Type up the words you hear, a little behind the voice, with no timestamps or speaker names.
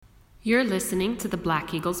You're listening to the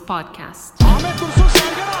Black Eagles podcast. Ahmet Dursun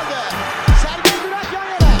Sergen aldı. Sergen Bülent yan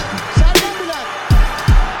yana. Sergen Bülent.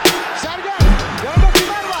 Sergen. Yanında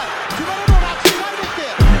Süper var. Süper'e doğru aksın kaybetti.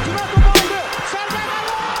 Süper topu aldı. Sergen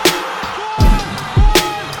aldı. Gol!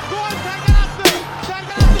 Gol! Sergen attı.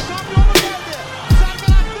 Sergen attı. Şampiyonluk geldi.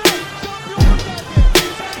 Sergen attı. Şampiyonluk geldi.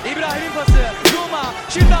 İbrahim'in pası. Zuma.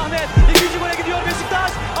 Şimdi Ahmet. İkinci gole gidiyor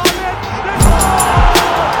Beşiktaş. Ahmet. Ve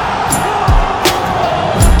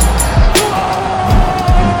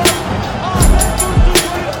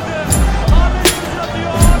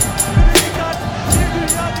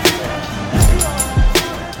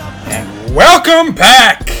Welcome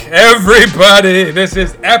back, everybody. This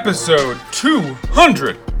is episode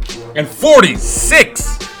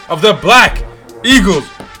 246 of the Black Eagles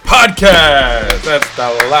podcast. That's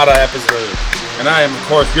a lot of episodes. And I am, of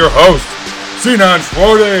course, your host, Sinan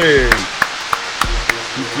Schwarty.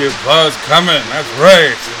 Keep your buzz coming. That's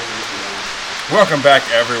right. Welcome back,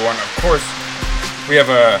 everyone. Of course, we have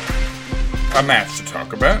a match to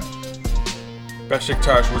talk about.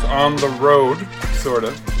 Beşiktaş was on the road, sort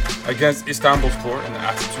of, against Istanbulspor in the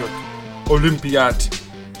Atatürk Olympiat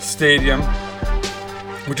Stadium,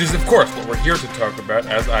 which is, of course, what we're here to talk about,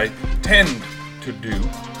 as I tend to do.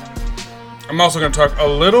 I'm also going to talk a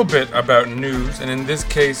little bit about news, and in this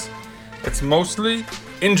case, it's mostly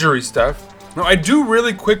injury stuff. Now, I do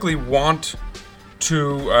really quickly want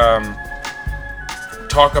to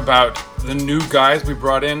talk about the new guys we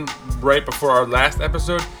brought in right before our last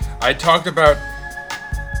episode. I talked about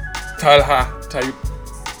Tayyip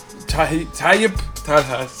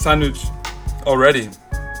Talha Sanuc already,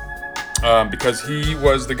 because he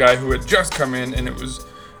was the guy who had just come in, and it was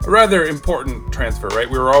a rather important transfer, right?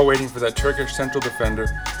 We were all waiting for that Turkish central defender.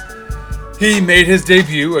 He made his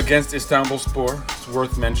debut against Istanbulspor. It's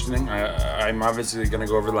worth mentioning. I'm obviously going to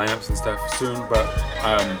go over the lineups and stuff soon, but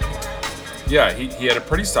yeah, he had a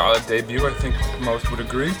pretty solid debut, I think most would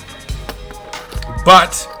agree.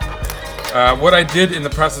 But what I did in the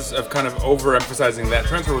process of kind of overemphasizing that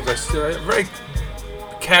transfer was I very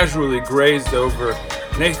casually grazed over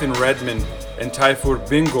Nathan Redmond and Tayfur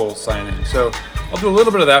Bingöl signing. So I'll do a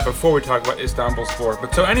little bit of that before we talk about Istanbulspor.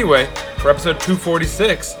 But so anyway, for episode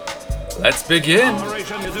 246, let's begin.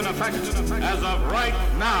 Operation is in effect as of right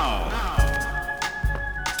now.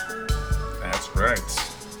 That's right.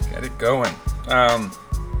 Get it going.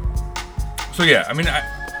 So yeah, I mean,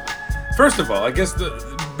 first of all, I guess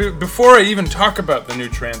before I even talk about the new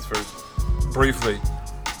transfers, briefly,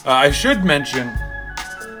 I should mention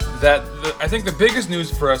that I think the biggest news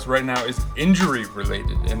for us right now is injury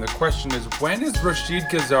related, and the question is, when is Rachid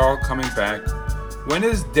Ghezal coming back? When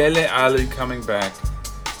is Dele Ali coming back?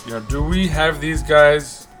 You know, do we have these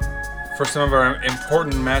guys for some of our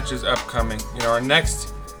important matches upcoming? You know, our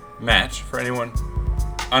next match, for anyone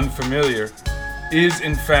unfamiliar, is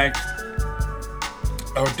in fact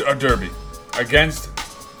a derby against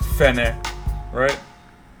Fener, right?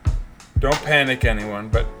 Don't panic, anyone,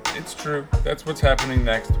 but it's true. That's what's happening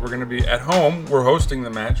next. We're going to be at home. We're hosting the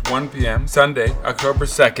match, 1 p.m., Sunday, October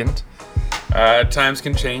 2nd. Times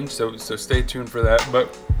can change, so stay tuned for that.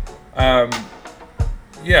 But,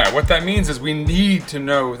 yeah, what that means is we need to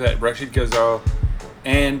know that Rachid Ghezal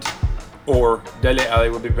and or Dele Ali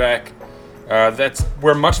will be back. That's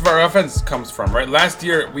where much of our offense comes from, right? Last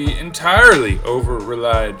year, we entirely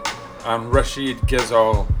over-relied on Rachid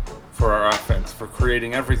Ghezal for our offense, for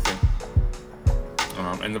creating everything.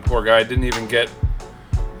 And the poor guy didn't even get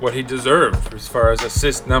what he deserved as far as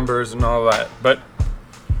assist numbers and all that. But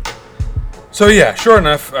so yeah, sure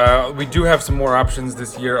enough, we do have some more options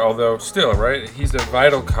this year, although still, right, he's a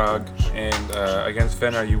vital cog, and against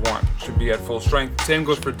Fener you want to be at full strength. Same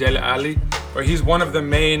goes for Dele Ali, where he's one of the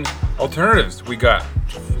main alternatives we got,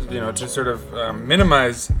 you know, to sort of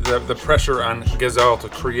minimize the pressure on Ghezal to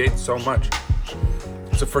create so much.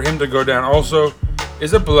 So for him to go down also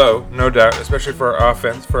is a blow, no doubt, especially for our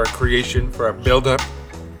offense, for our creation, for our build-up.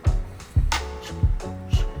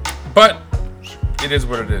 But it is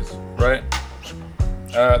what it is, right?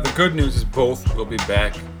 The good news is both will be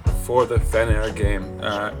back for the Fener game.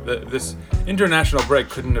 This international break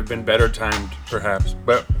couldn't have been better timed, perhaps,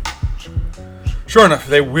 but sure enough,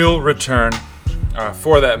 they will return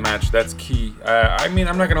for that match. That's key. I mean,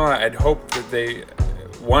 I'm not going to lie, I'd hope that they,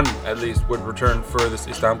 one at least, would return for this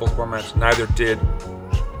Istanbulspor match. Neither did.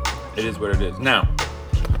 It is what it is. Now,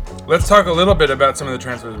 let's talk a little bit about some of the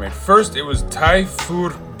transfers made. First, it was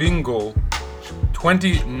Tayfur Bingöl,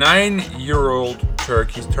 29-year-old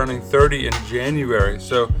Turk. He's turning 30 in January,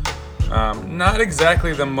 so not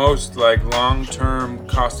exactly the most long-term,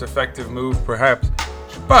 cost-effective move, perhaps,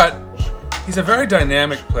 but he's a very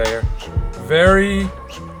dynamic player, very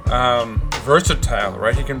versatile,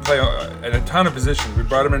 right? He can play in a ton of positions. We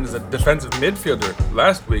brought him in as a defensive midfielder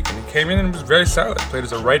last week, and he came in and was very solid. Played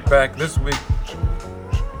as a right back this week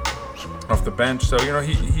off the bench. So,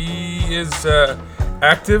 he is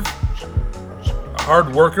active, a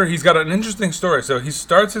hard worker. He's got an interesting story. So he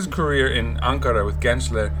starts his career in Ankara with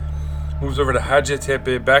Gençler, moves over to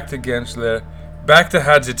Hacettepe, back to Gençler, back to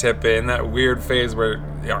Hacettepe in that weird phase where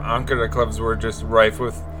Ankara clubs were just rife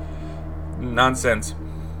with nonsense.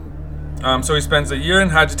 So he spends a year in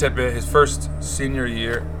Hacettepe, his first senior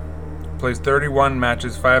year, plays 31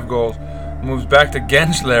 matches, 5 goals, moves back to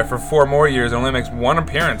Gençler for 4 more years, and only makes 1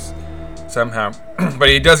 appearance somehow. But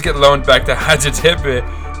he does get loaned back to Hacettepe,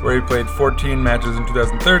 where he played 14 matches in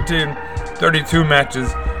 2013, 32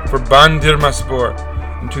 matches for Bandırmaspor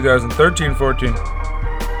in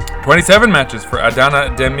 2013-14, 27 matches for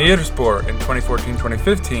Adana Demirspor in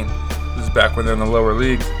 2014-2015. This is back when they're in the lower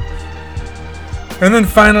leagues. And then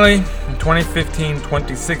finally, in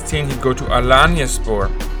 2015-2016, he'd go to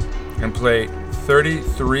Alanyaspor and play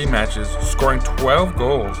 33 matches, scoring 12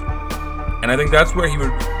 goals. And I think that's where he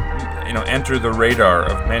would, enter the radar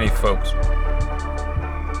of many folks.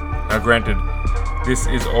 Now, granted, this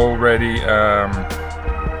is already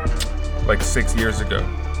like 6 years ago.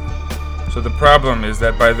 So the problem is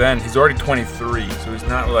that by then he's already 23, so he's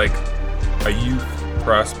not like a youth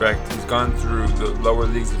prospect. He's gone through the lower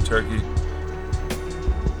leagues of Turkey.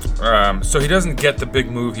 So he doesn't get the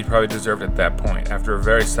big move he probably deserved at that point. After a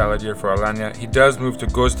very solid year for Alanya, he does move to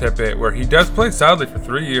Göztepe, where he does play solidly for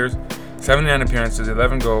 3 years, 79 appearances,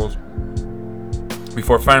 11 goals,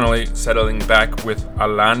 before finally settling back with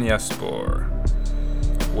Alanyaspor,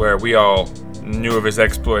 where we all knew of his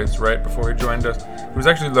exploits right before he joined us. He was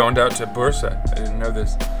actually loaned out to Bursa. I didn't know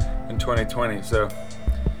this in 2020. So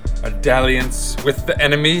a dalliance with the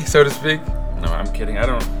enemy, so to speak. No, I'm kidding. I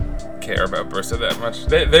don't care about Bursa that much.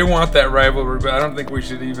 They want that rivalry, but I don't think we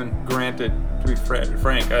should even grant it, to be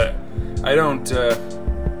frank. I don't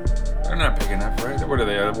they're not big enough, right? What are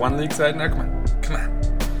they, a 1 league side now? Come on.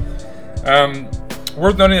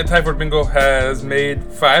 Worth noting that Tayfur Bingöl has made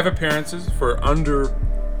 5 appearances for under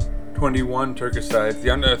 21 Turkish sides,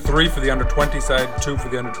 3 for the under 20 side, 2 for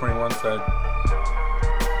the under 21 side.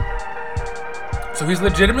 So he's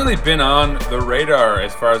legitimately been on the radar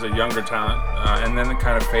as far as a younger talent, and then it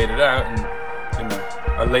kind of faded out, and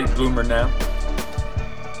a late bloomer now.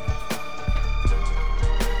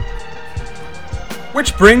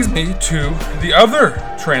 Which brings me to the other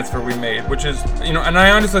transfer we made, which is, and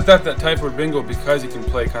I honestly thought that Tayfur Bingöl, because he can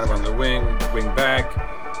play kind of on the wing back,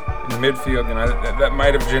 in the midfield, that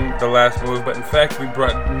might have been the last move, but in fact we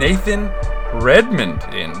brought Nathan Redmond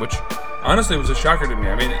in, which honestly was a shocker to me.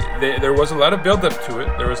 I mean, there was a lot of build-up to it.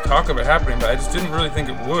 There was talk of it happening, but I just didn't really think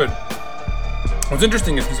it would. What's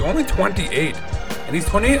interesting is he's only 28, and he's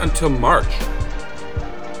 28 until March.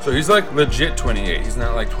 So he's like legit 28. He's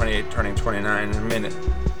not like 28 turning 29 in a minute.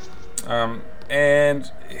 And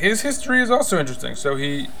his history is also interesting. So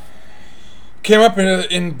he came up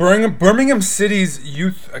in Birmingham City's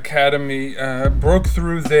youth academy, broke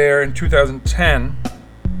through there in 2010,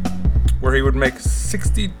 where he would make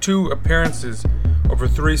 62 appearances over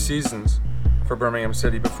 3 seasons for Birmingham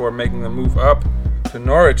City before making the move up to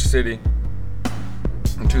Norwich City.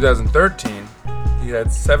 In 2013, he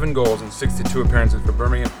had 7 goals and 62 appearances for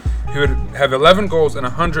Birmingham. He would have 11 goals and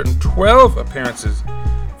 112 appearances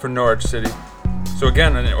for Norwich City. So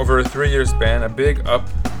again, over a 3-year span, a big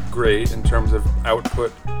upgrade in terms of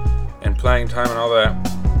output and playing time and all that.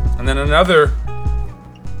 And then another,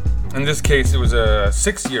 in this case, it was a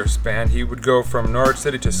 6-year span. He would go from Norwich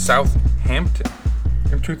City to Southampton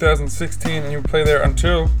in 2016, and he would play there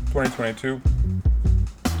until 2022,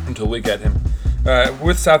 until we get him.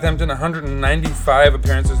 With Southampton, 195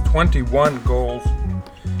 appearances, 21 goals.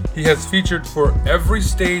 He has featured for every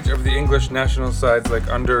stage of the English national sides, like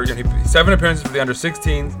 7 appearances for the under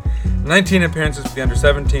 16s, 19 appearances for the under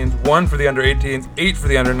 17s, 1 for the under 18s, 8 for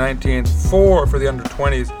the under 19s, 4 for the under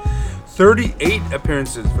 20s, 38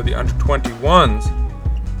 appearances for the under 21s,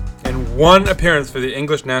 and 1 appearance for the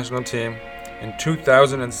English national team in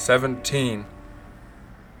 2017.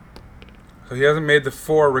 So he hasn't made the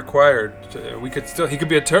 4 required. He could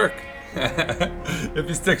be a Turk if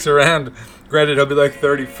he sticks around. Granted, he'll be like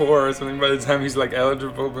 34 or something by the time he's like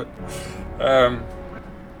eligible, but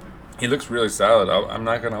he looks really solid. I'm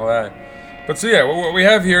not gonna lie. But so yeah, what we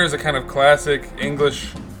have here is a kind of classic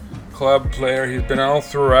English club player. He's been all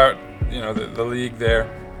throughout, the league there,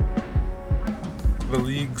 the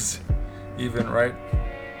leagues, even, right?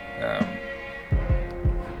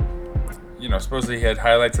 Supposedly he had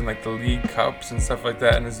highlights in like the League Cups and stuff like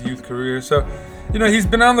that in his youth career. So, he's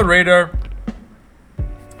been on the radar.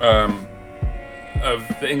 of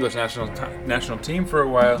the English national team for a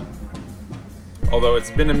while. Although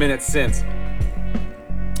it's been a minute since.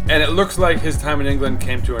 And it looks like his time in England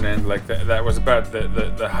came to an end. Like that was about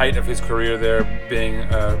the height of his career there, being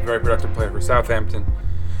a very productive player for Southampton.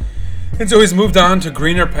 And so he's moved on to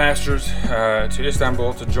greener pastures, to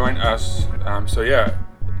Istanbul to join us. So yeah,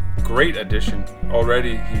 great addition.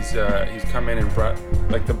 Already he's come in and brought,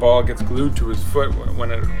 like, the ball gets glued to his foot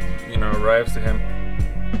when it arrives to him.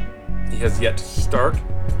 He has yet to start.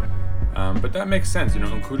 But that makes sense.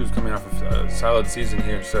 Nkudu's coming off of a solid season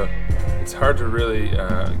here, so it's hard to really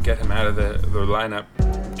get him out of the lineup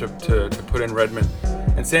to put in Redmond.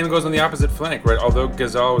 And same goes on the opposite flank, right? Although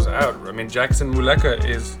Ghazal was out, I mean, Jackson Muleka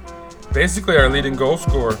is basically our leading goal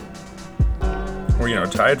scorer. Or,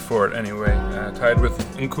 tied for it anyway. Tied with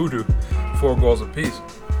Nkudu, 4 goals apiece.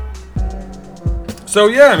 So,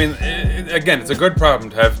 yeah, I mean, again, it's a good problem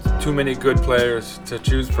to have too many good players to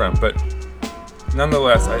choose from, but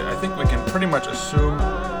nonetheless, I think we can pretty much assume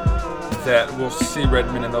that we'll see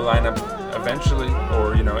Redmond in the lineup eventually,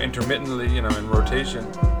 or, intermittently, in rotation.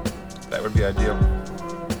 That would be ideal.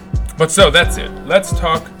 But so, that's it. Let's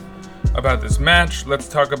talk about this match. Let's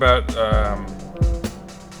talk about,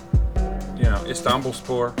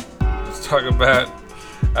 Istanbulspor. Let's talk about,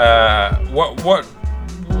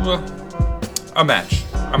 a match.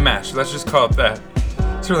 Let's just call it that.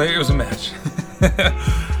 Certainly, it was a match.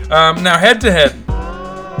 Now, head-to-head,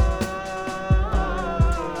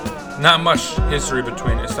 not much history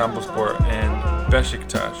between Istanbulspor and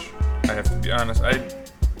Beşiktaş. I have to be honest.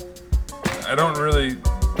 I don't really,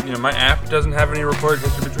 my app doesn't have any recorded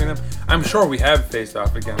history between them. I'm sure we have faced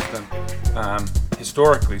off against them,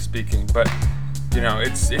 historically speaking, but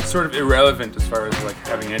it's sort of irrelevant as far as like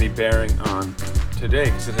having any bearing on today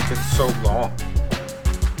because it has been so long.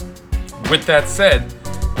 With that said,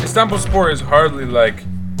 Istanbulspor is hardly like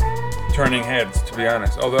turning heads, to be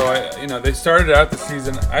honest. Although they started out the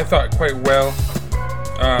season, I thought, quite well.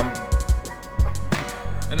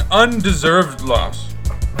 An undeserved loss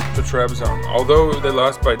to Trabzon. Although they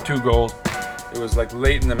lost by 2 goals, it was like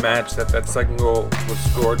late in the match that second goal was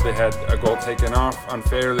scored. They had a goal taken off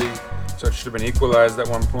unfairly, so it should have been equalized at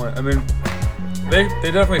one point. I mean, they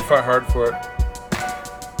definitely fought hard for it.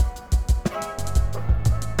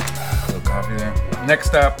 A little coffee there. Next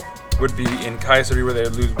stop would be in Kayseri, where they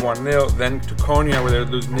would lose 1-0, then to Konya, where they would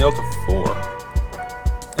lose 0-4.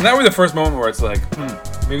 And that was the first moment where it's like,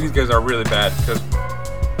 maybe these guys are really bad, because,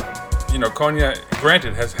 Konya,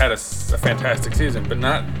 granted, has had a fantastic season, but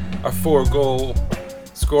not a 4-goal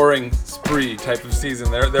scoring spree type of season.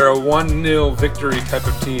 They're a 1-0 victory type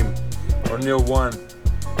of team, or 0-1.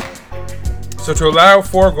 So to allow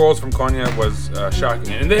 4 goals from Konya was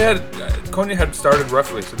shocking. And Konya had started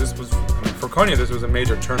roughly, so this was, for Konya, this was a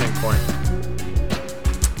major turning point.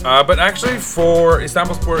 But actually for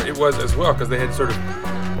Istanbulspor, it was as well, because they had sort of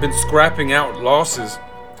been scrapping out losses,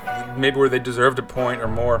 maybe where they deserved a point or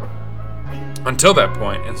more, until that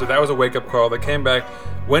point. And so that was a wake-up call. They came back,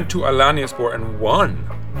 went to Alanyaspor and won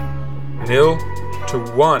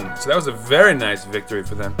 0-1. So that was a very nice victory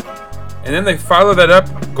for them. And then they followed that up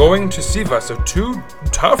going to Sivas. So 2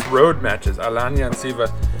 tough road matches, Alanya and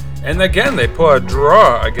Sivas. And again, they pull a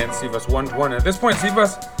draw against Sivas 1-1. At this point,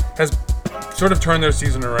 Sivas has sort of turned their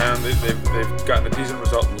season around. They've gotten a decent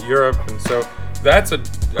result in Europe. And so that's a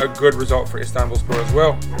good result for Istanbulspor as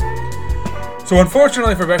well. So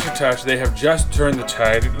unfortunately for Beşiktaş, they have just turned the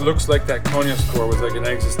tide. It looks like that Konya score was like an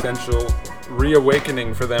existential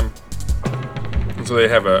reawakening for them. And so they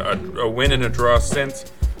have a win and a draw since.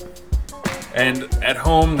 And at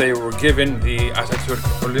home, they were given the Atatürk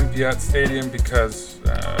Olimpiyat Stadium because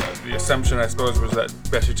the assumption, I suppose, was that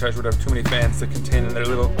Beşiktaş would have too many fans to contain in their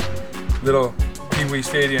little Pee-wee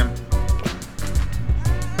stadium.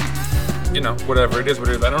 Whatever, it is what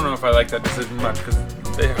it is. I don't know if I like that decision much because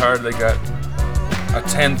they hardly got a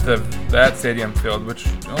tenth of that stadium filled, which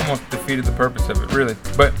almost defeated the purpose of it, really.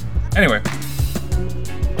 But anyway.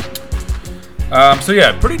 So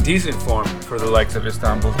yeah, pretty decent form for the likes of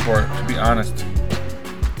Istanbulspor, to be honest.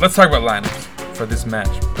 Let's talk about lineups for this match.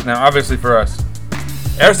 Now, obviously for us,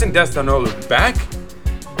 Ersin Destanoğlu back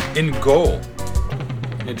in goal,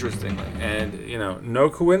 interestingly. And, no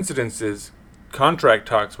coincidences. Contract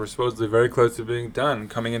talks were supposedly very close to being done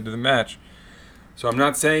coming into the match. So I'm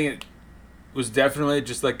not saying it was definitely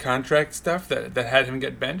just like contract stuff that had him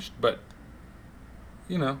get benched, but,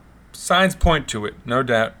 signs point to it, no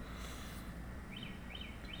doubt.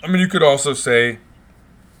 I mean, you could also say,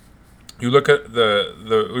 you look at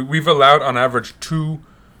we've allowed on average 2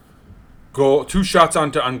 2 shots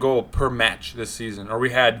on goal per match this season, or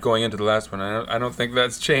we had going into the last one. I don't think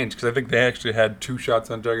that's changed because I think they actually had 2 shots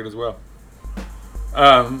on target as well.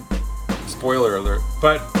 Spoiler alert.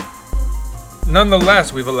 But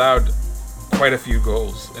nonetheless, we've allowed quite a few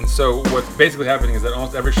goals. And so what's basically happening is that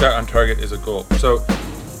almost every shot on target is a goal. So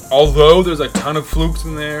although there's a ton of flukes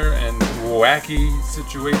in there and wacky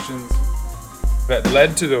situations that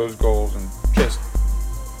led to those goals, and just,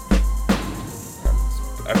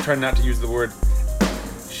 I'm trying not to use the word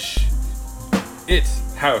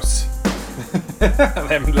it's house.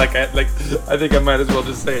 I think I might as well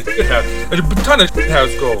just say it. There's a ton of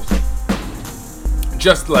house goals.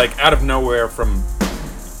 Just like out of nowhere from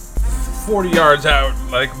 40 yards out,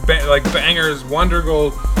 like bangers, wonder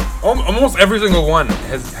goals. Almost every single one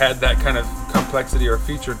has had that kind of complexity or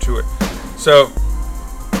feature to it. So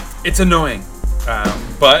it's annoying.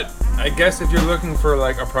 But I guess if you're looking for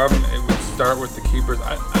like a problem, it would start with the keepers.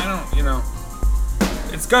 I don't,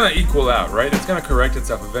 it's gonna equal out, right? It's gonna correct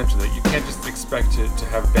itself eventually. You can't just expect to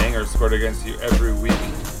have bangers scored against you every week.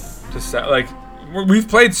 We've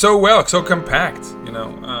played so well, so compact,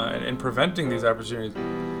 in preventing these opportunities.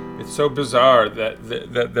 It's so bizarre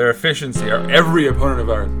that their efficiency, or every opponent of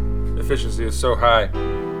ours, efficiency is so high.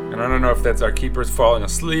 And I don't know if that's our keepers falling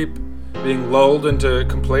asleep, being lulled into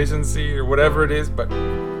complacency, or whatever it is. But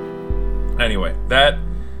anyway, that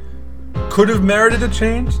could have merited a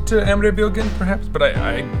change to Emre Bilgin, perhaps. But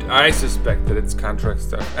I suspect that it's contract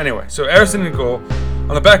stuff. Anyway, so Ersin in goal.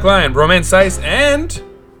 On the back line, Romain Saiz and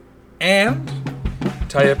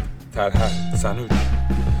Tayyip Talha Sanusi.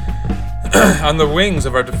 On the wings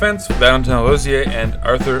of our defense, Valentin Rosier and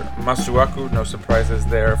Arthur Masuaku. No surprises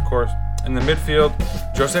there, of course. In the midfield,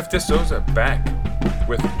 Joseph de Souza back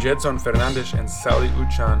with Jedson Fernandes and Salih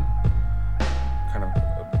Uchan kind of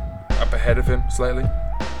up ahead of him slightly.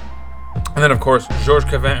 And then, of course, Georges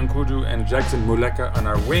Cavin Nkudu and Jackson Muleka on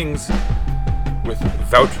our wings with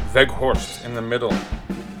Wout Weghorst in the middle.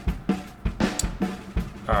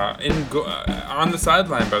 On the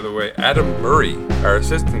sideline, by the way, Adam Murray, our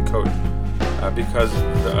assistant coach, because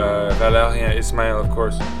Valérien Ismail, of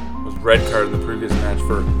course, was red carded in the previous match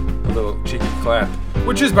for a little cheeky clap,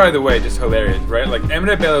 which is, by the way, just hilarious, right? Like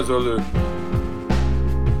Emre Belözoğlu,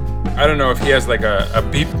 I don't know if he has like a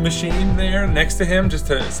beep machine there next to him, just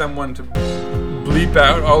to someone to bleep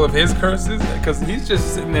out all of his curses, because he's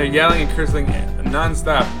just sitting there yelling and cursing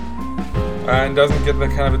nonstop. And doesn't get the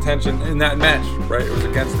kind of attention in that match, right? It was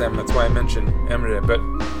against them, that's why I mentioned Emre. But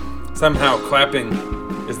somehow clapping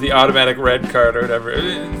is the automatic red card or whatever.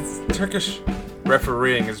 Turkish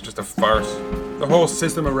refereeing is just a farce. The whole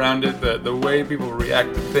system around it, the way people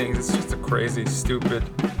react to things, it's just a crazy, stupid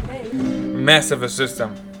mess of a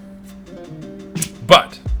system.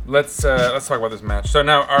 But let's talk about this match. So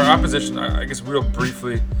now our opposition, I guess real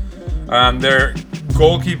briefly, their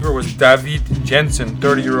goalkeeper was David Jensen,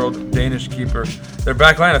 30-year-old Danish keeper. Their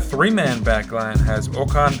backline, a 3-man backline, has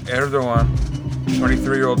Okan Erdoğan,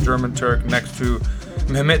 23-year-old German Turk, next to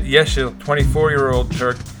Mehmet Yeşil, 24-year-old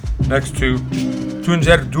Turk, next to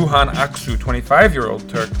Tuncer Duhan Aksu, 25-year-old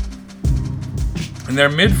Turk. In their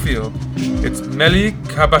midfield, it's Melih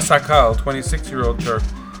Kabasakal, 26-year-old Turk,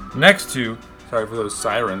 next to, sorry for those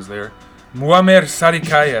sirens there, Muammer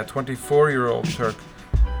Sarikaya, 24-year-old Turk.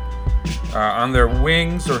 On their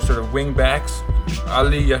wings, or sort of wing backs,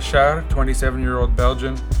 Ali Yashar, 27-year-old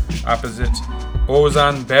Belgian, opposite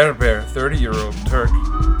Ozan Berber, 30-year-old Turk.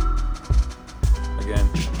 Again,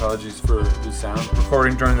 apologies for the sound.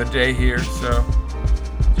 Recording during the day here, so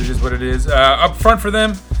it is what it is. Up front for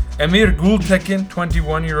them, Emir Gültekin,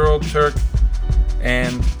 21-year-old Turk,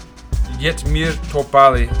 and Yetmir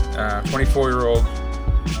Topali, 24-year-old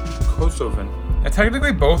Kosovan. And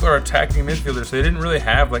technically both are attacking midfielders, so they didn't really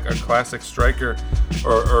have like a classic striker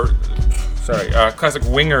classic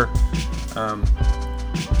winger,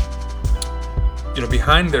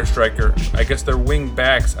 behind their striker. I guess their wing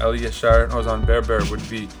backs, Ali Yashar and Ozan Berber, would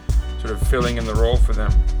be sort of filling in the role for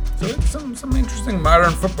them. So it's some interesting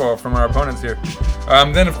modern football from our opponents here.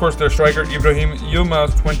 Then, of course, their striker, Ibrahim Yilmaz,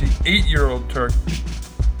 28-year-old Turk.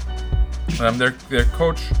 Their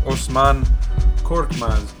coach, Osman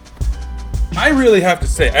Korkmaz. I really have to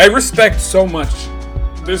say, I respect so much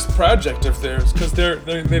this project of theirs, because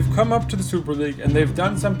they've come up to the Super League and they've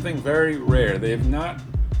done something very rare. They have not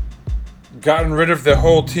gotten rid of the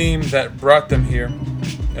whole team that brought them here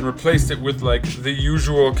and replaced it with like the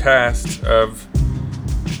usual cast of,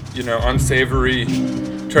 unsavory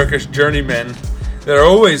Turkish journeymen that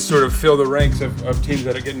always sort of fill the ranks of teams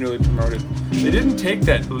that are getting newly promoted. They didn't take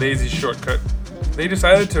that lazy shortcut. They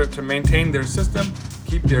decided to maintain their system,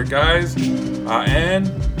 keep their guys,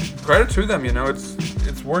 and credit to them.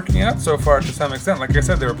 It's it's working out so far to some extent. Like I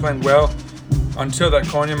said, they were playing well until that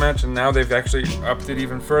Konya match, and now they've actually upped it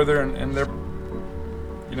even further, and they're,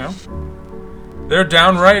 they're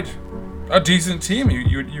downright a decent team.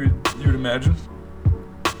 You'd imagine.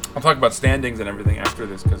 I'll talk about standings and everything after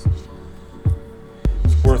this because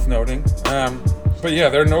it's worth noting. But yeah,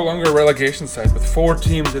 they're no longer a relegation side with 4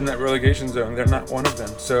 teams in that relegation zone. They're not one of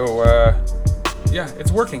them. So yeah,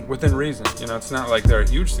 it's working within reason. It's not like they're a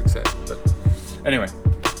huge success. But anyway,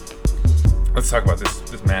 let's talk about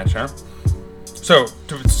this match, huh? So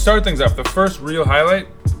to start things off, the first real highlight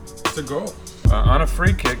is a goal on a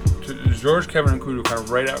free kick to George Kevin Nkudu, kind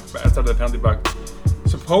of right outside of the penalty box.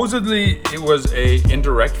 Supposedly it was a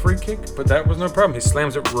indirect free kick, but that was no problem. He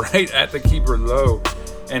slams it right at the keeper low,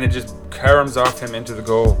 and it just caroms off him into the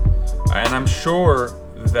goal. And I'm sure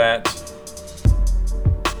that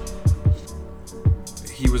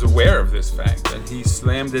he was aware of this fact, and he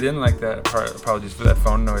slammed it in like that. Apologies for that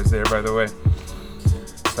phone noise there, by the way.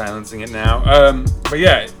 Silencing it now. But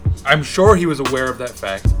yeah, I'm sure he was aware of that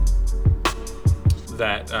fact,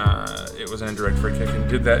 that it was an indirect free kick, and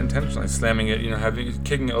did that intentionally, slamming it,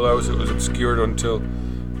 kicking it low so it was obscured until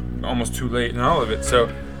almost too late and all of it. So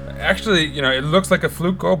actually, it looks like a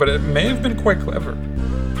fluke goal, but it may have been quite clever.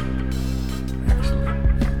 Actually.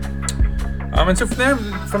 And so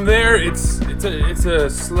from there, it's a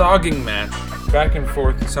slogging match, back and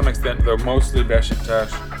forth to some extent, though mostly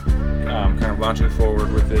Beşiktaş kind of launching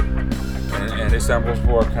forward with it, and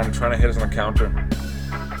Istanbulspor kind of trying to hit us on the counter.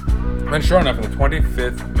 And sure enough, in the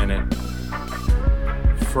 25th minute,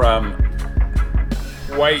 from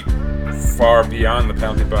quite far beyond the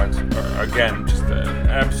penalty box, again, just an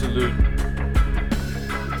absolute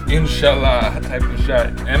inshallah type of shot,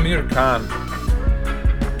 Emir Khan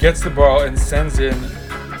gets the ball and sends in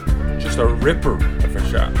just a ripper of a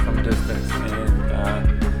shot from distance, and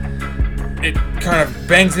it kind of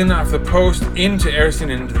bangs in off the post into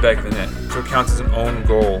Ersin and into the back of the net, so it counts as an own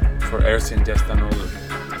goal for Ersin Destanoğlu.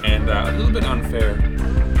 And a little bit unfair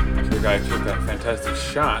to the guy who took that fantastic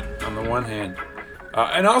shot on the one hand.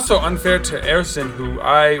 And also unfair to Ersin, who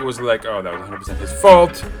I was like, oh, that was 100% his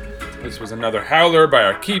fault. This was another howler by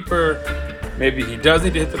our keeper. Maybe he does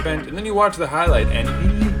need to hit the bench. And then you watch the highlight, and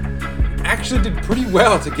he actually did pretty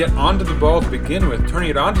well to get onto the ball to begin with, turning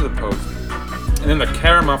it onto the post. And then the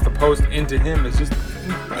carom off the post into him is just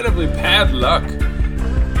incredibly bad luck.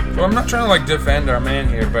 So I'm not trying to defend our man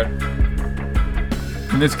here, but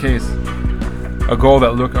in this case, a goal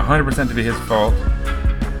that looked 100% to be his fault.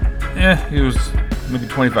 He was maybe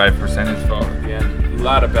 25% his fault at the end. A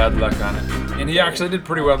lot of bad luck on it. And he actually did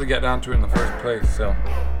pretty well to get onto it in the first place, so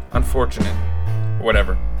unfortunate.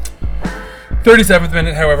 Whatever. 37th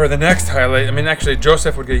minute, however, the next highlight. Actually,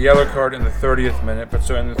 Joseph would get a yellow card in the 30th minute, but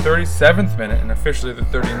so in the 37th minute, and officially the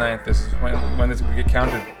 39th, this is when this would get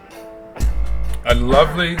counted. A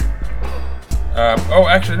lovely...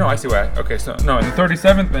 I see why. Okay, so, no, in the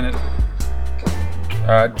 37th minute,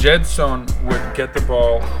 Jedson would get the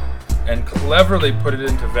ball and cleverly put it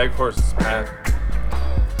into Weghorst's path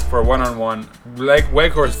for a one-on-one.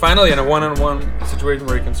 Weghorst finally in a one-on-one situation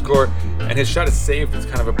where he can score, and his shot is saved. It's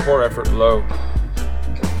kind of a poor effort low,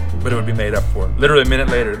 but it would be made up for. Literally a minute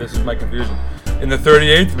later, this is my confusion. In the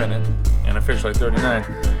 38th minute, and officially 39th,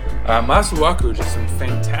 Masuaku, just some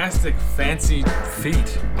fantastic, fancy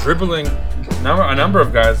feet, dribbling a number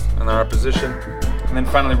of guys in our opposition, and then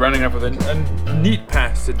finally running up with a neat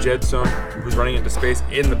pass to Jedson, who's running into space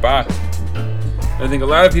in the box. And I think a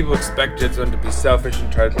lot of people expect Jedson to be selfish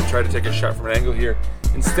and try to take a shot from an angle here.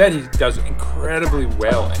 Instead, he does incredibly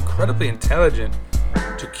well, incredibly intelligent,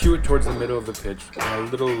 to cue it towards the middle of the pitch. A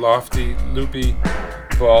little lofty, loopy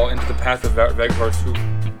ball into the path of Weghorst, who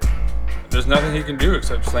there's nothing he can do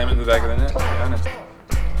except slam it in the back of the net, to be honest.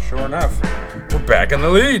 Sure enough, we're back in the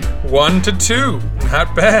lead, 1-2.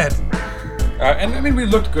 Not bad. And we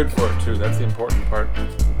looked good for it too. That's the important part.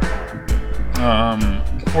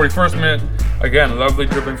 41st minute, again, lovely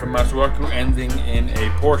dribbling from Masuaku, ending in a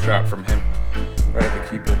poor shot from him, right at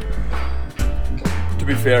the keeper. To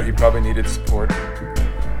be fair, he probably needed support,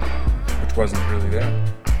 which wasn't really there.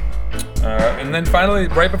 And then finally,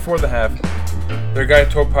 right before the half, their guy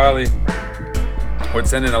Topali would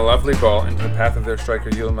send in a lovely ball into the path of their striker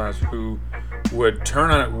Yilmaz, who would turn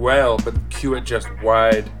on it well, but cue it just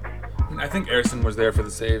wide. I think Ersin was there for the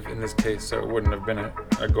save in this case, so it wouldn't have been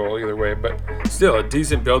a goal either way, but still a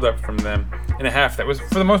decent build-up from them in a half that was,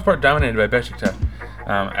 for the most part, dominated by Beşiktaş.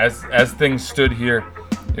 As things stood here,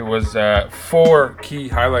 it was 4 key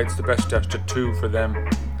highlights to Beşiktaş to 2 for them,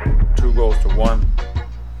 2 goals to 1.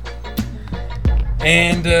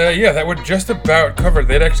 And that would just about cover it.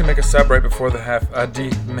 They'd actually make a sub right before the half.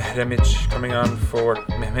 Adi Mehremic coming on for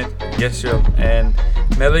Mehmet Yeşil, and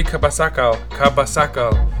Melih Kabasakal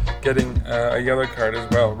getting a yellow card as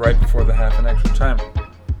well right before the half in extra time.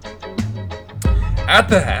 At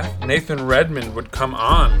the half, Nathan Redmond would come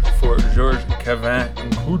on for Georges Kevin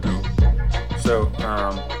Nkoudou. So,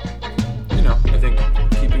 I think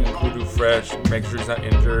keeping Nkoudou fresh, make sure he's not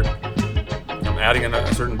injured, adding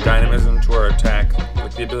a certain dynamism to our attack,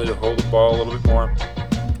 with the ability to hold the ball a little bit more.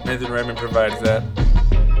 Nathan Redmond provides that.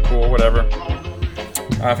 Cool, whatever.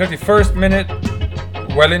 51st minute,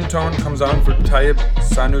 Wellington comes on for Tayyip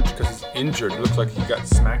Sanuc because he's injured. It looks like he got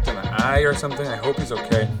smacked in the eye or something. I hope he's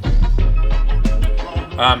okay.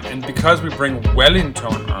 And because we bring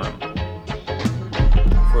Wellington on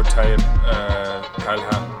for Tayyip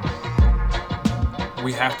Talha,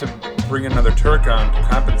 we have to bring another Turk on to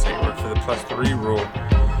compensate for the +3 rule.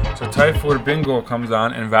 So Tayfur Bingöl comes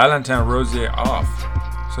on and Valentin Rosier off.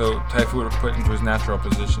 So Tayfur put into his natural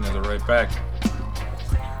position as a right back.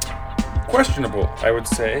 Questionable, I would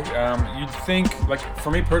say. You'd think,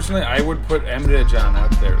 for me personally, I would put Emre Can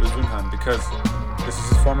out there, Uzunhan, because this is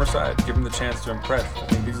his former side. Give him the chance to impress. I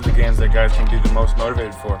think these are the games that guys can be the most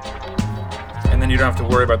motivated for. And then you don't have to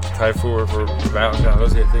worry about the Tayfur for Valentin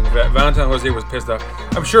Rosier thing. Valentin Rosier was pissed off.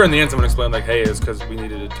 I'm sure in the end someone explained, hey, it's because we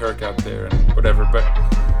needed a Turk out there and whatever. But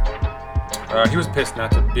he was pissed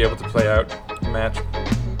not to be able to play out the match.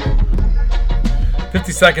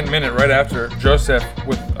 52nd minute, right after, Joseph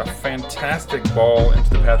with a fantastic ball into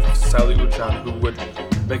the path of Salih Uçan, who would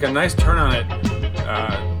make a nice turn on it,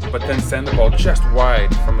 but then send the ball just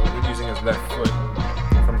wide from using his left foot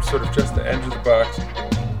from sort of just the edge of the box.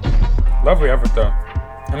 Lovely effort, though.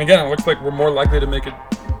 And again, it looks like we're more likely to make it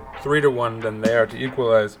 3-1 than they are to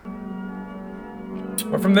equalize.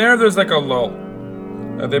 But from there, there's a lull.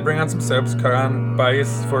 They bring on some subs. Karan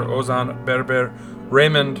Bayis for Ozan Berber.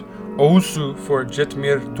 Raymond Ousu for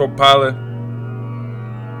Jetmir Topale.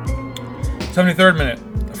 73rd minute.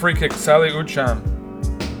 A free kick. Salih Uçan,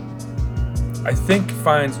 I think,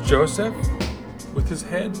 finds Joseph with his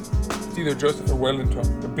head. It's either Joseph or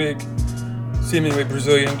Wellington. The big, seemingly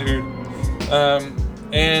Brazilian dude.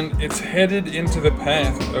 And it's headed into the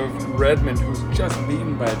path of Redmond, who's just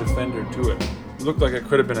beaten by a defender to it. It looked like it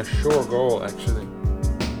could have been a sure goal, actually.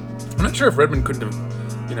 I'm not sure if Redmond couldn't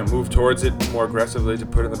have, moved towards it more aggressively to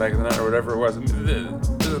put it in the back of the net or whatever it was.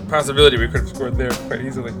 There's a possibility we could have scored there quite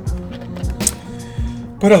easily.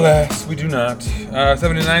 But alas, we do not.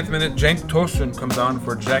 79th minute, Cenk Tosun comes on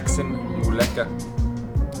for Jackson Muleka.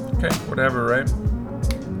 Okay, whatever, right?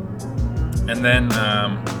 And then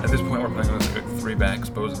at this point we're playing with 3 backs,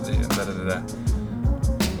 supposedly, and da-da-da-da.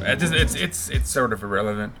 It's sort of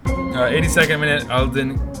irrelevant. 82nd minute,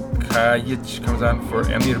 Aldin Kajic comes on for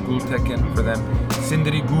Emir Gultekin for them.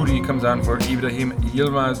 Sindri Guri comes on for Ibrahim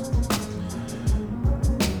Yilmaz.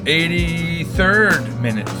 83rd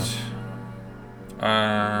minute.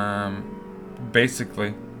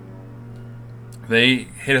 Basically, they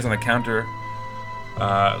hit us on the counter.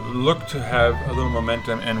 Look to have a little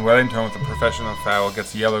momentum, and Wellington with a professional foul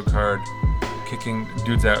gets a yellow card, kicking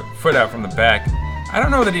dudes foot out from the back. I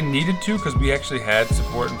don't know that he needed to, because we actually had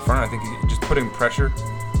support in front. I think just putting pressure,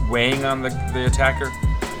 weighing on the attacker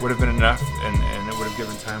would have been enough, and it would have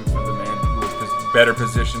given time for the man who was better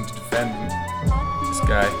positioned to defend this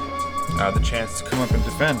guy the chance to come up and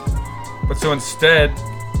defend. But so instead,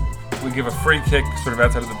 we give a free kick sort of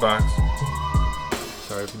outside of the box.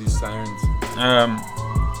 Sorry for these sirens.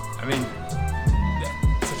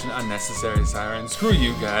 Such an unnecessary siren. Screw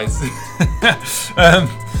you guys.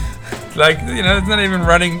 It's not even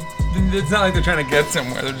running. It's not like they're trying to get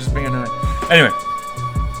somewhere. They're just being annoying. Anyway.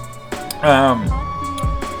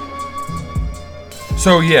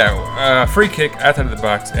 Free kick outside of the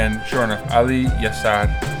box, and sure enough, Ali Yassar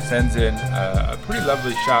sends in a pretty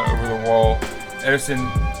lovely shot over the wall. Ederson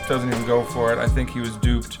doesn't even go for it. I think he was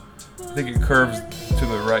duped. I think it curves to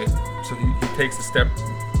the right, so he takes a step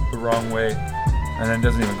the wrong way and then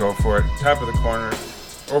doesn't even go for it. Top of the corner,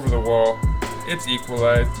 over the wall. It's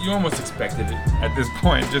equalized. You almost expected it at this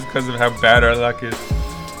point just because of how bad our luck is.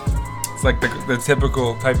 It's like the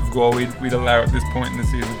typical type of goal we'd allow at this point in the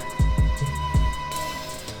season.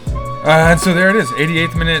 And so there it is,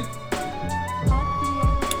 88th minute.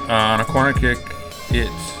 On a corner kick,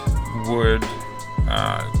 it would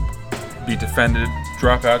be defended,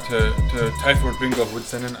 drop out to Tayfur Bingöl, who would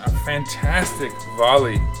send in a fantastic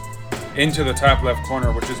volley into the top left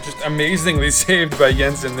corner, which is just amazingly saved by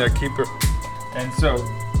Jensen, their keeper. And so,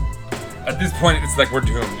 at this point, it's like we're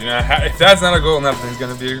doomed. If that's not a goal, nothing's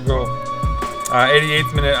going to be a goal.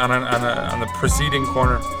 88th minute on the preceding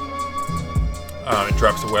corner. It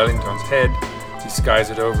drops to Wellington's head. He skies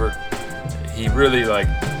it over. He really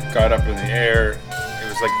got up in the air. It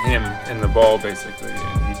was like him in the ball basically,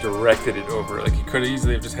 and he directed it over. Like he could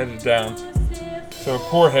easily have just headed it down. So a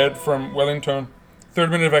poor head from Wellington.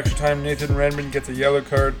 3rd minute of extra time, Nathan Redmond gets a yellow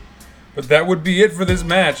card. But that would be it for this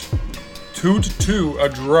match. 2-2, a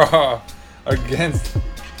draw against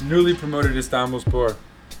newly promoted Istanbulspor.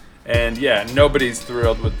 And yeah, nobody's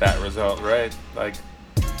thrilled with that result, right? Like,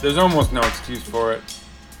 there's almost no excuse for it.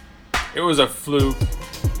 It was a fluke.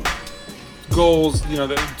 Goals,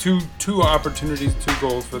 two opportunities, 2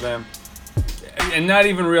 goals for them. And not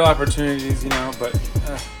even real opportunities, but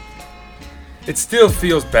it still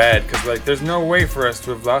feels bad because, there's no way for us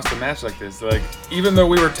to have lost a match like this. Even though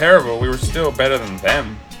we were terrible, we were still better than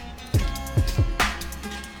them.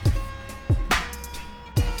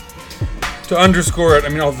 To underscore it,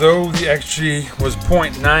 although the XG was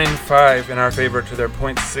 0.95 in our favor to their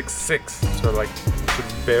 0.66, so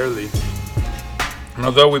just barely. And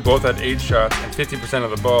although we both had 8 shots and 50%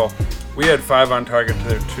 of the ball, we had 5 on target to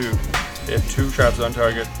their 2. They had 2 shots on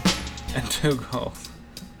target and 2 goals.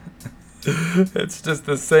 It's just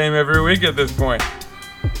the same every week at this point.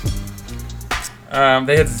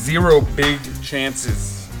 They had 0 big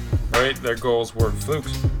chances, right? Their goals were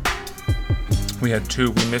flukes. We had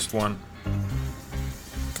 2, we missed 1.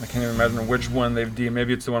 I can't even imagine which one they've deemed.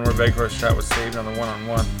 Maybe it's the one where Veghorst's shot was saved on the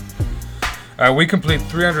 1-on-1. We complete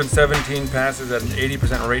 317 passes at an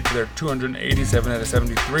 80% rate to their 287 at a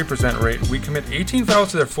 73% rate. We commit 18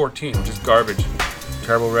 fouls to their 14, which is garbage.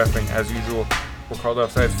 Terrible reffing, as usual. We're called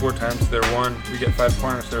offsides 4 times to their 1. We get 5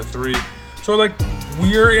 corners to their 3. So,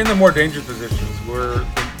 we're in the more dangerous positions. We're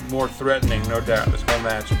more threatening, no doubt, this whole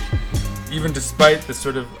match. Even despite the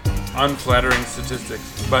sort of unflattering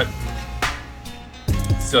statistics. But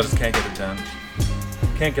still just can't get it done.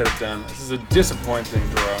 Can't get it done. This is a disappointing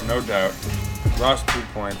draw, no doubt. Lost 2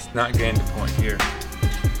 points, not gained a point here.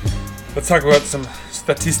 Let's talk about some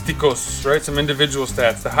statisticos, right? Some individual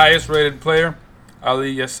stats. The highest rated player,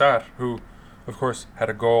 Ali Yassar, who, of course, had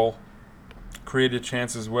a goal, created a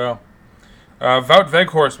chance as well. Wout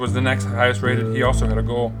Weghorst was the next highest rated. He also had a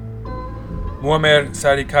goal. Muammer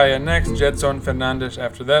Sarikaya next, Jedson Fernandes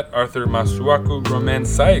after that, Arthur Masuaku, Romain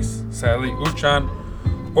Saiz, Salih Uçan,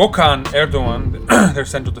 Okan Erdoğan, their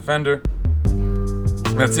central defender.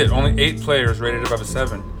 That's it. Only 8 players rated above a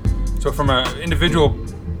 7. So from an individual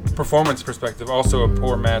performance perspective, also a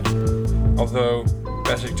poor match. Although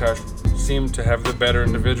Beşiktaş seemed to have the better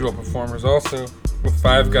individual performers also, with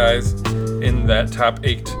 5 guys in that top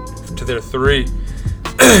 8 to their 3.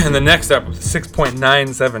 And the next up, with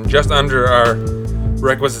 6.97, just under our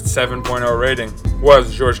requisite 7.0 rating,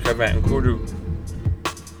 was George Kavankudu,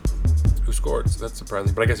 who scored. So that's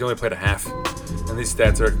surprising. But I guess he only played a half. And these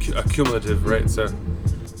stats are accumulative, right? So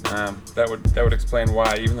that would explain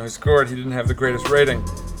why. Even though he scored, he didn't have the greatest rating.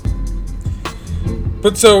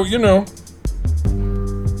 But so, 6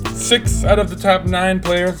 out of the top 9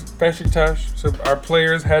 players, Beşiktaş. So our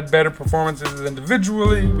players had better performances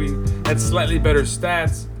individually. We had slightly better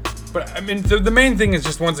stats. But, the main thing is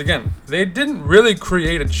just, once again, they didn't really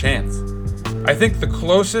create a chance. I think the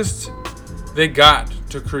closest they got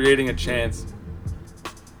to creating a chance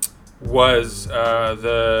was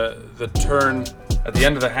the turn at the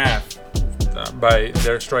end of the half by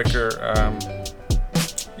their striker,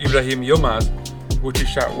 Ibrahim Yilmaz, which he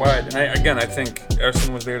shot wide. And I think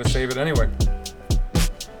Ersin was there to save it anyway.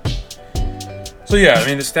 So yeah,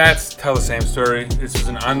 the stats tell the same story. This was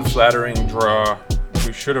an unflattering draw.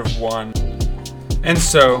 We should have won. And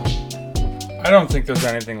so, I don't think there's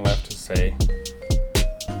anything left to say.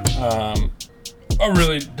 A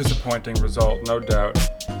really disappointing result, no doubt.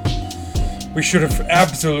 We should have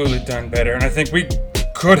absolutely done better, and I think we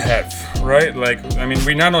could have, right?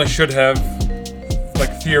 We not only should have,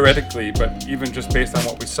 theoretically, but even just based on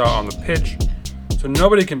what we saw on the pitch. So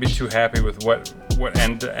nobody can be too happy with what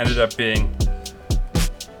ended up being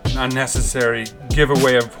an unnecessary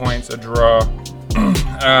giveaway of points, a draw.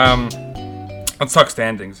 Let's talk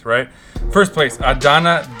standings, right? First place,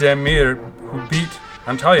 Adana Demir, who beat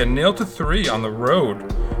Antalya 0-3 on the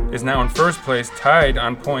road, is now in first place, tied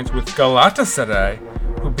on points with Galatasaray,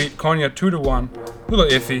 who beat Konya 2-1. A little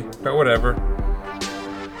iffy, but whatever.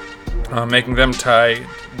 Making them tie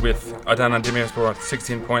with Adana Demirspor on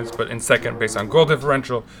 16 points, but in second based on goal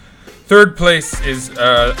differential. Third place is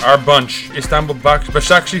our bunch, Istanbul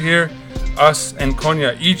Başakşehir here. Us and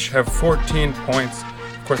Konya each have 14 points.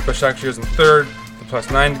 Of course, Başakşehir is in third, the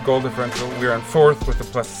 +9 goal differential. We are in fourth with the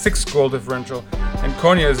 +6 goal differential. And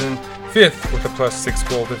Konya is in fifth with the +6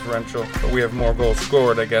 goal differential. But we have more goals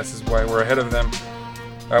scored, I guess, is why we're ahead of them.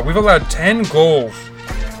 We've allowed 10 goals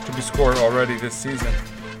to be scored already this season,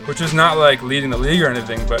 which is not like leading the league or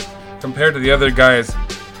anything, but compared to the other guys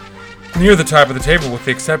near the top of the table, with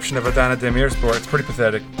the exception of Adana Demirspor, it's pretty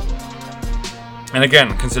pathetic. And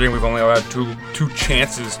again, considering we've only allowed two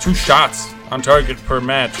shots on target per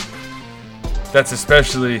match, that's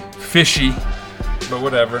especially fishy, but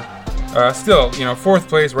whatever. Still, 4th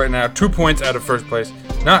place right now, 2 points out of 1st place.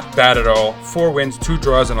 Not bad at all. 4 wins, 2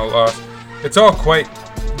 draws, and a loss. It's all quite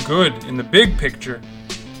good in the big picture,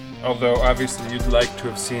 although obviously you'd like to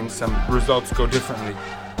have seen some results go differently,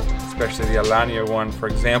 especially the Alanya one, for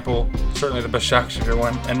example, certainly the Beşiktaş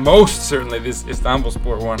one, and most certainly this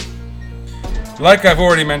Istanbulspor one. Like I've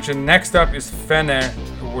already mentioned, next up is Fener.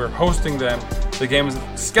 We're hosting them. The game is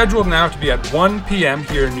scheduled now to be at 1 p.m.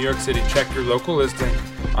 here in New York City. Check your local listing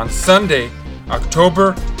on Sunday,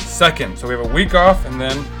 October 2nd. So we have a week off, and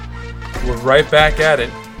then we're right back at it.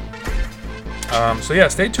 So yeah,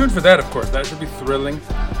 stay tuned for that, of course. That should be thrilling.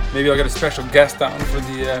 Maybe I'll get a special guest on for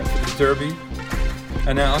the derby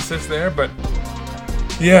analysis there. But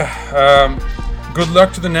yeah, good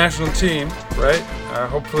luck to the national team, right?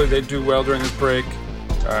 Hopefully they do well during this break.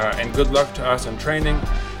 And good luck to us in training.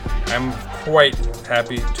 I'm quite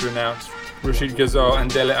happy to announce Rashid Ghazal and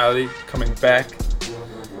Dele Ali coming back.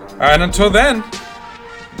 And until then,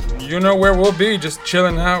 you know where we'll be, just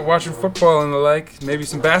chilling out, watching football and the like. Maybe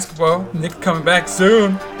some basketball. Nick coming back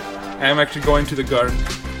soon. I'm actually going to the Garden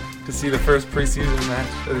to see the first preseason match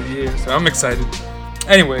of the year, so I'm excited.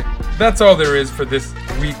 Anyway, that's all there is for this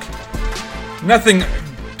week. Nothing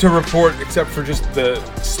to report except for just the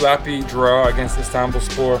sloppy draw against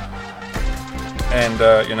Istanbulspor. And,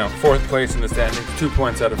 4th place in the standings, 2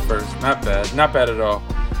 points out of 1st. Not bad at all.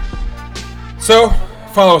 So,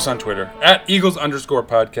 follow us on Twitter, at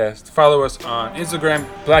Eagles_podcast. Follow us on Instagram,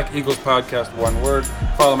 Black Eagles Podcast, one word.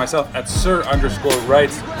 Follow myself at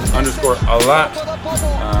Sir_Wrights_a lot. Yeah,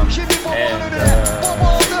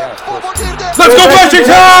 of course. Let's go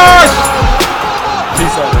Beşiktaş!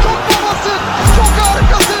 Peace out, everyone. Çok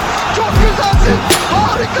harikasın, çok güzelsin.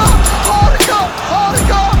 Harika, harika,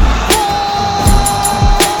 harika.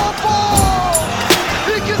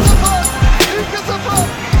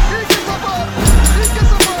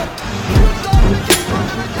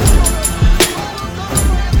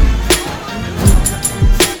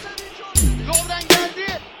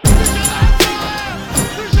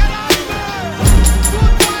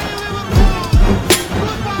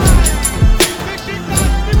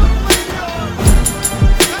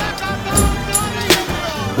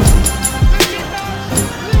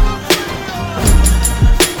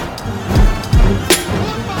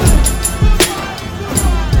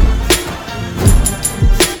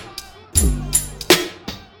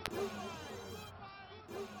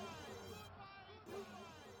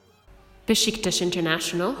 Beşiktaş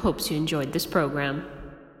International hopes you enjoyed this program.